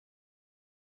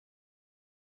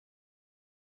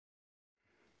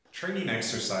Training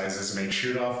exercises make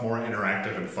ShootOFF more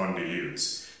interactive and fun to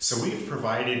use. So we've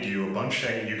provided you a bunch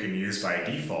that you can use by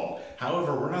default.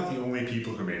 However, we're not the only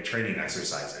people who make training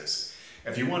exercises.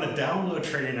 If you want to download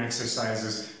training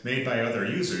exercises made by other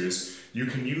users, you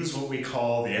can use what we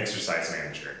call the Exercise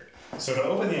Manager. So to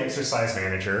open the Exercise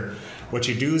Manager, what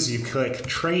you do is you click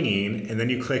Training and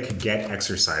then you click Get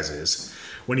Exercises.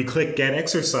 When you click Get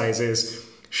Exercises,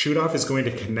 ShootOFF is going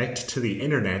to connect to the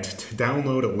internet to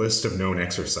download a list of known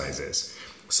exercises.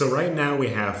 So right now we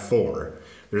have 4.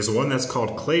 There's one that's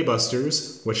called Clay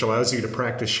Busters, which allows you to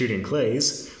practice shooting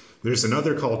clays. There's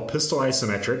another called Pistol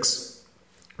Isometrics,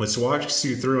 which walks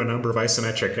you through a number of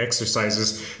isometric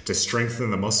exercises to strengthen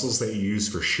the muscles that you use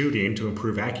for shooting to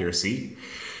improve accuracy.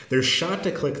 There's Shot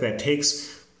to Click that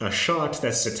takes a shot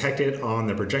that's detected on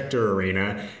the projector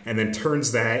arena and then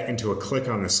turns that into a click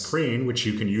on the screen, which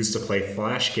you can use to play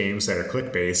flash games that are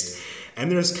click-based.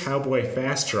 And there's Cowboy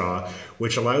Fast Draw,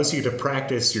 which allows you to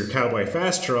practice your Cowboy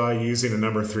Fast Draw using a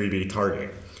number 3B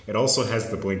target. It also has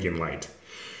the blinking light.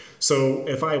 So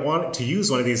if I want to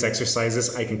use one of these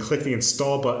exercises, I can click the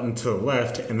install button to the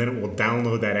left and then it will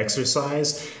download that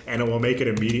exercise and it will make it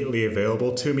immediately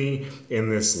available to me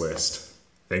in this list.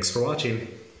 Thanks for watching.